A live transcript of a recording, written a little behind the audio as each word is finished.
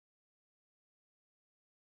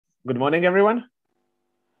Good morning, everyone.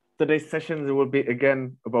 Today's session will be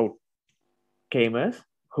again about Kmers.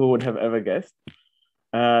 Who would have ever guessed?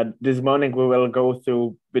 This morning we will go through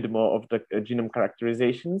a bit more of the genome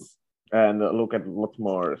characterizations and look at a lot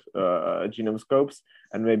more genome scopes,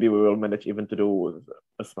 and maybe we will manage even to do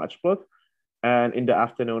a smudge plot. And in the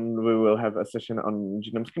afternoon we will have a session on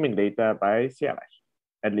genome skimming data by CLS.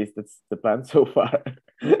 At least that's the plan so far.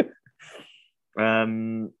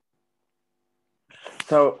 um,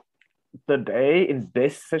 so today in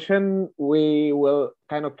this session we will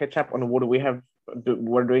kind of catch up on what we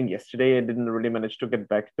were doing yesterday. I didn't really manage to get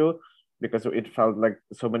back to because it felt like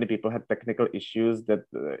so many people had technical issues that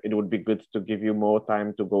it would be good to give you more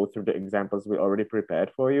time to go through the examples we already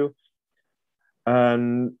prepared for you.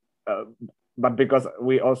 And but because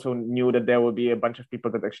we also knew that there will be a bunch of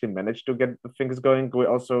people that actually managed to get the things going, we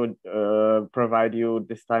also provide you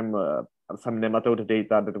this time some nematode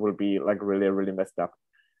data that will be like really messed up,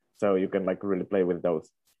 so you can like really play with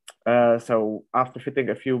those. So after fitting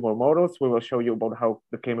a few more models, we will show you about how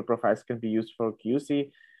the Kmer profiles can be used for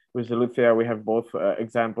QC. With Lucia, we have both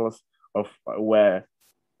examples of where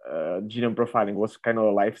genome profiling was kind of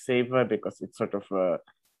a lifesaver because it sort of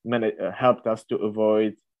helped us to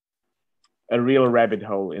avoid a real rabbit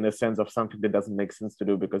hole in a sense of something that doesn't make sense to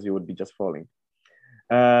do because you would be just falling.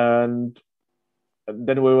 And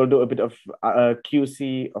then we will do a bit of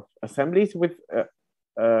QC of assemblies with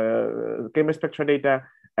Kmer spectra data,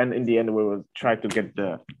 and in the end we will try to get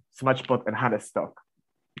the smudge plot and harness stock,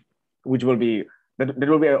 which will be that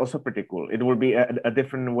will be also pretty cool. It will be a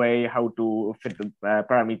different way how to fit the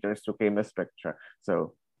parameters to Kmer spectra.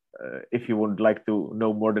 So if you would like to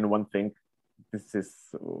know more than one thing, this is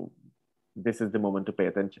the moment to pay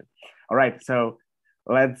attention. All right, so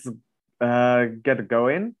let's get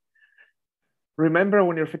going. Remember,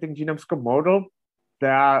 when you're fitting GenomeScope model,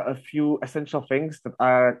 there are a few essential things that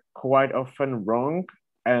are quite often wrong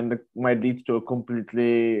and might lead to a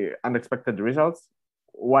completely unexpected results.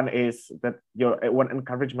 One is that your one-end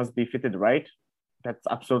coverage must be fitted right. That's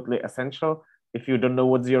absolutely essential. If you don't know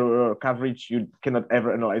what's your coverage, you cannot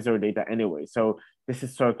ever analyze your data anyway. So this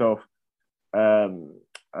is sort of a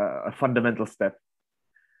fundamental step.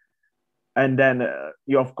 And then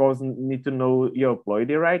you of course need to know your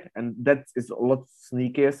ploidy right, and that is a lot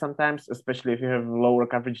sneakier sometimes, especially if you have lower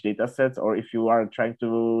coverage data sets, or if you are trying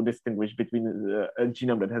to distinguish between a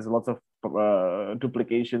genome that has lots of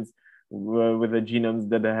duplications with the genomes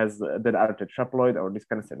that are tetraploid or these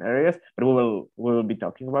kind of scenarios. But we will be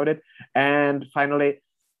talking about it. And finally,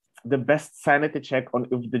 the best sanity check on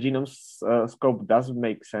if the genome scope does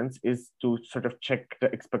make sense is to sort of check the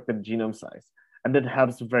expected genome size, and that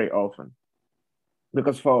helps very often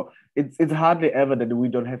because for it's hardly ever that we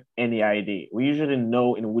don't have any idea. We usually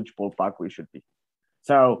know in which ballpark we should be.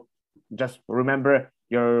 So just remember,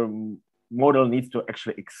 your model needs to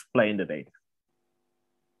actually explain the data.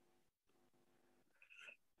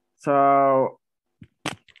 So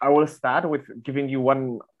I will start with giving you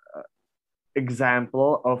one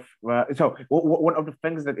example of one of the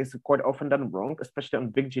things that is quite often done wrong, especially on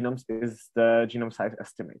big genomes, is the genome size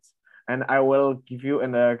estimates. And I will give you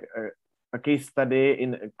a case study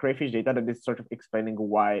in crayfish data that is sort of explaining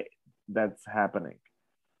why that's happening.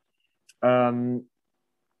 So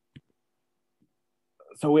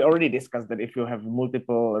we already discussed that if you have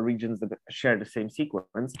multiple regions that share the same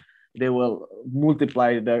sequence, they will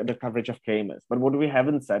multiply the coverage of Kmers. But what we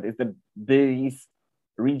haven't said is that these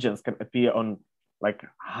regions can appear on like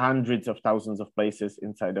hundreds of thousands of places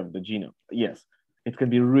inside of the genome. Yes, it can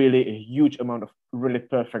be really a huge amount of really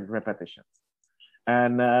perfect repetitions.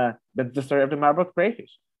 And that's the story of the marbled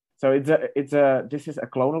crayfish. So this is a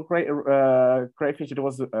clonal crayfish. It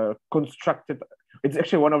was constructed. It's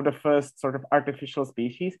actually one of the first sort of artificial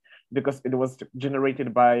species because it was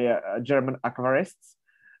generated by German aquarists,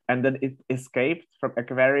 and then it escaped from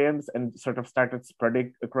aquariums and sort of started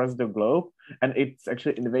spreading across the globe. And it's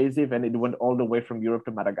actually invasive, and it went all the way from Europe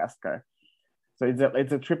to Madagascar. So it's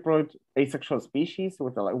a triploid asexual species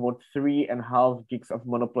with like about 3.5 gigs of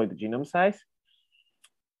monoploid genome size.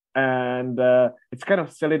 And it's kind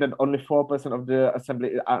of silly that only 4% of the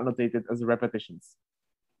assembly are annotated as repetitions.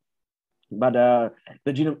 But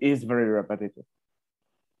the genome is very repetitive.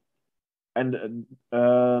 And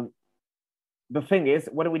the thing is,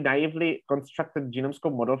 when we naively constructed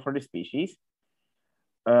GenomeScope model for the species,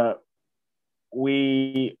 naively,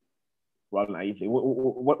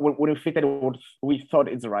 when we fitted what we thought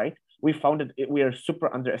is right, we found that we are super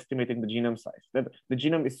underestimating the genome size. That the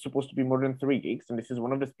genome is supposed to be more than 3 gigs, and this is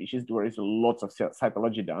one of the species where is lots of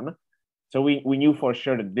cytology done. So we knew for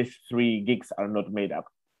sure that these 3 gigs are not made up.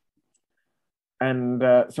 And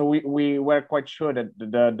so we were quite sure that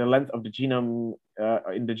the length of the genome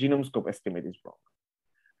in the GenomeScope estimate is wrong.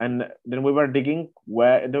 And then we were digging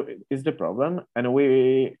where is the problem, and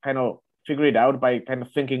we kind of figured it out by kind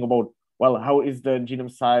of thinking about, well, how is the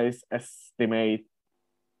genome size estimate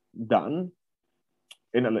done?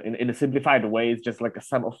 In a simplified way, it's just like a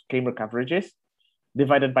sum of Kmer coverages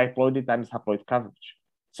divided by ploidy times haploid coverage.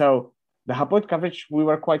 So the haploid coverage, we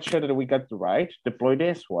were quite sure that we got right, the ploidy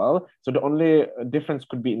as well. So the only difference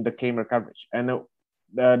could be in the Kmer coverage. And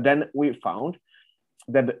then we found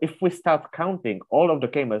that if we start counting all of the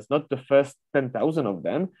Kmers, not the first 10,000 of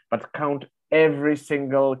them, but count every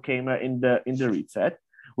single Kmer in the read set,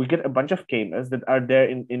 we get a bunch of Kmers that are there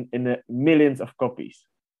in millions of copies.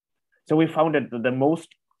 So we found that the most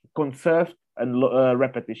conserved and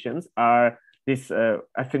repetitions are this,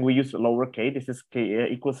 I think we use lower k, this is k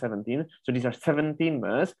equals 17. So these are 17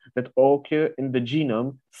 mers that occur in the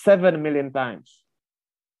genome 7 million times.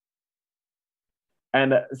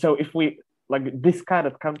 And so if we like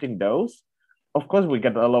discarded counting those, of course we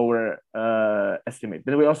get a lower estimate.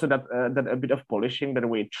 Then we also did a bit of polishing, that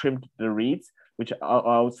we trimmed the reads, which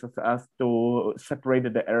allows us to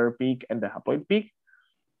separate the error peak and the haploid peak.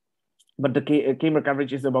 But the Kmer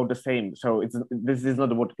coverage is about the same. So this is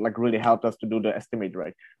not what like really helped us to do the estimate,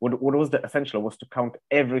 right? What was the essential was to count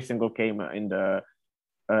every single Kmer in the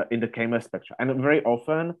Kmer spectra. And very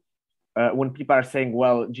often when people are saying,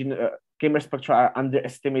 well, Kmer spectra are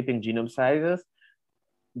underestimating genome sizes,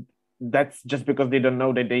 that's just because they don't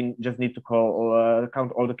know that they just need to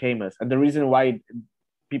count all the Kmers. And the reason why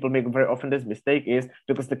people make very often this mistake is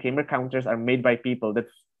because the Kmer counters are made by people that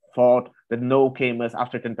thought that no Kmers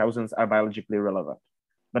after 10,000s are biologically relevant.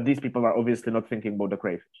 But these people are obviously not thinking about the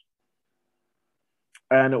crayfish.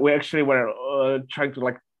 And we actually were trying to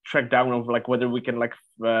like track down of like whether we can like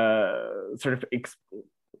sort of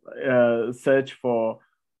search for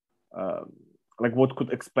like what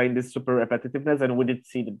could explain this super repetitiveness. And we did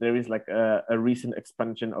see that there is like a recent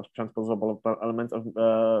expansion of transposable elements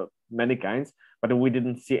of many kinds, but we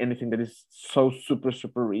didn't see anything that is so super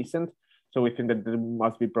recent. So we think that there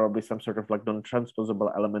must be probably some sort of like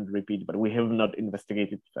non-transposable element repeat, but we have not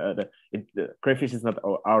investigated further. Crayfish is not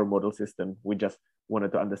our model system. We just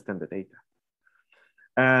wanted to understand the data.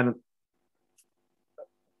 And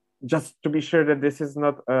just to be sure that this is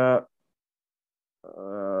not a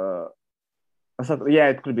yeah,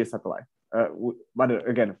 it could be a satellite. But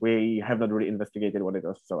again, we have not really investigated what it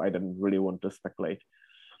is, so I don't really want to speculate.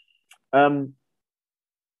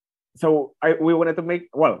 So we wanted to make,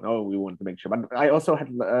 well, no, we wanted to make sure, but I also had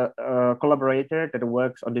a collaborator that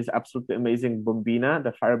works on this absolutely amazing Bombina,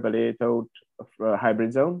 the fire-belly toad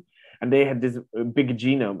hybrid zone. And they had this big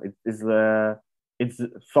genome. It's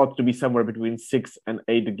thought to be somewhere between 6 and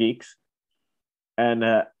 8 gigs. And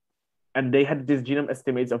they had these genome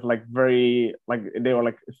estimates of like they were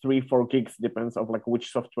like 3-4 gigs, depends of like which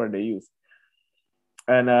software they use.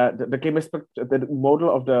 And the Kmers, the model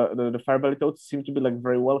of the fire-belly toads seemed to be like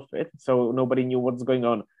very well fit, so nobody knew what's going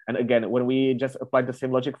on. And again, when we just applied the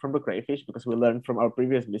same logic from the crayfish, because we learned from our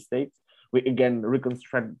previous mistakes, we again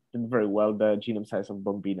reconstructed very well the genome size of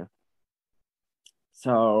Bombina.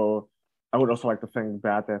 So I would also like to thank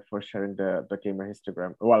Beate for sharing the Kmer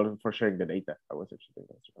histogram, well, for sharing the data. I was actually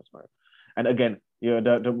thinking that's smart. And again,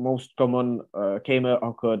 the most common Kmer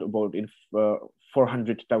occurred about in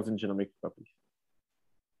 400,000 genomic copies.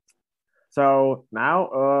 So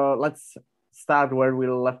now let's start where we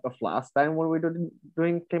left off last time when we were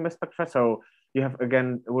doing Kmer spectra. So you have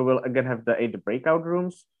we will again have the 8 breakout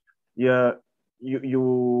rooms. You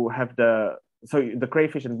have so the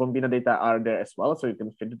crayfish and Bombina data are there as well, so you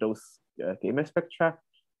can fit those Kmer spectra.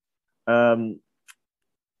 That's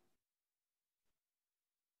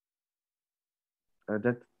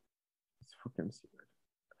fucking secret.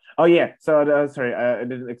 Oh yeah, so sorry, I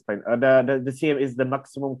didn't explain. The CM is the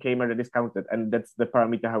maximum Kmer that is counted, and that's the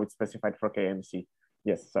parameter how it's specified for KMC.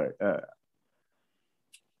 Yes, sorry.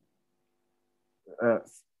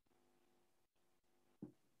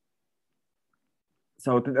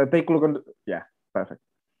 So take a look on yeah, perfect.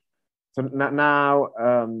 So now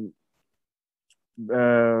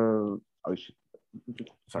oh shit,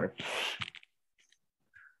 sorry.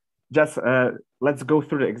 Just let's go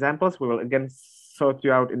through the examples. We will again sort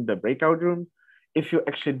you out in the breakout room. If you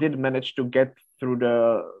actually did manage to get through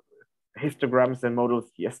the histograms and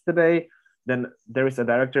models yesterday, then there is a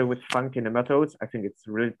directory with funky nematodes. I think it's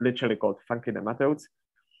literally called funky nematodes.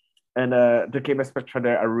 And the Kmer spectra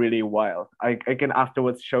there are really wild. I can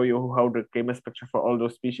afterwards show you how the Kmer spectra for all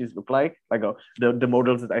those species look like the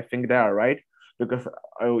models that I think they are, right? because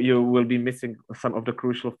you will be missing some of the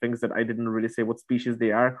crucial things that I didn't really say what species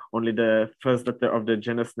they are, only the first letter of the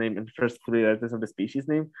genus name and first three letters of the species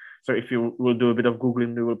name. So if you will do a bit of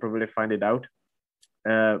Googling, you will probably find it out.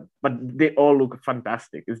 But they all look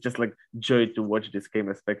fantastic. It's just like joy to watch this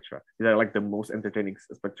Kmers spectra. These are like the most entertaining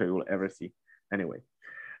spectra you will ever see. Anyway,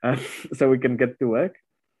 so we can get to work.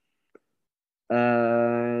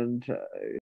 And